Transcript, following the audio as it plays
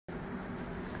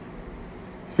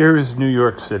Here is New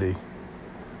York City,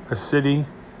 a city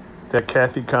that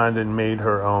Cathy Condon made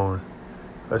her own,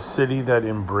 a city that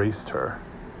embraced her.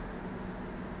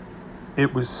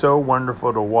 It was so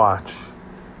wonderful to watch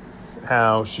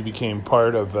how she became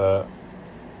part of a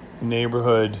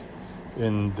neighborhood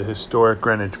in the historic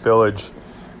Greenwich Village,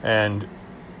 and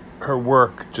her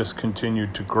work just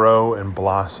continued to grow and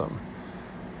blossom.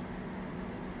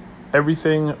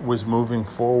 Everything was moving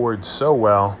forward so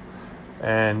well,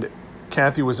 and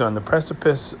Cathy was on the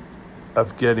precipice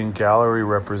of getting gallery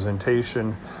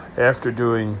representation after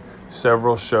doing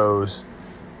several shows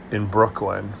in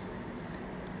Brooklyn.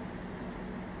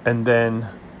 And then,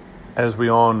 as we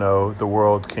all know, the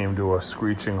world came to a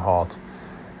screeching halt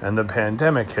and the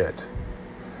pandemic hit.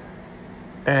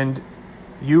 And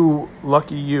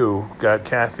lucky you, got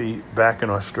Cathy back in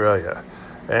Australia.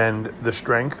 And the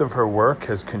strength of her work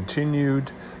has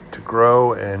continued to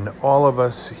grow, and all of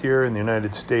us here in the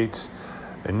United States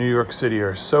and New York City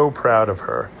are so proud of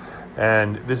her.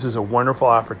 And this is a wonderful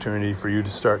opportunity for you to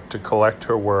start to collect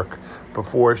her work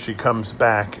before she comes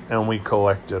back and we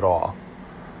collect it all.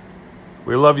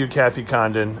 We love you, Cathy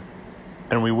Condon,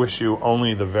 and we wish you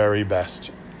only the very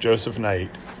best. Joseph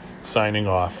Knight, signing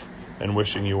off and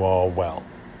wishing you all well.